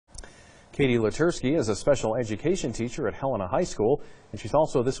Katie Literski is a special education teacher at Helena High School, and she's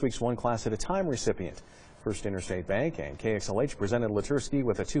also this week's One Class at a Time recipient. First Interstate Bank and KXLH presented Literski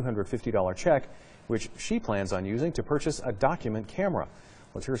with a $250 check, which she plans on using to purchase a document camera.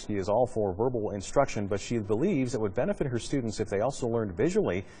 Literski is all for verbal instruction, but she believes it would benefit her students if they also learned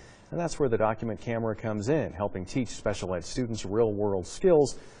visually, and that's where the document camera comes in, helping teach special ed students real-world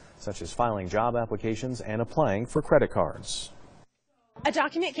skills, such as filing job applications and applying for credit cards. A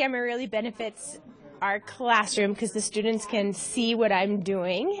document camera really benefits our classroom because the students can see what I'm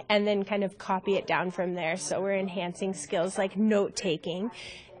doing and then kind of copy it down from there. So we're enhancing skills like note-taking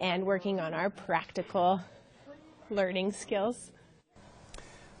and working on our practical learning skills.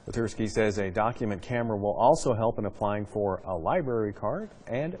 Literski says a document camera will also help in applying for a library card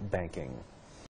and banking.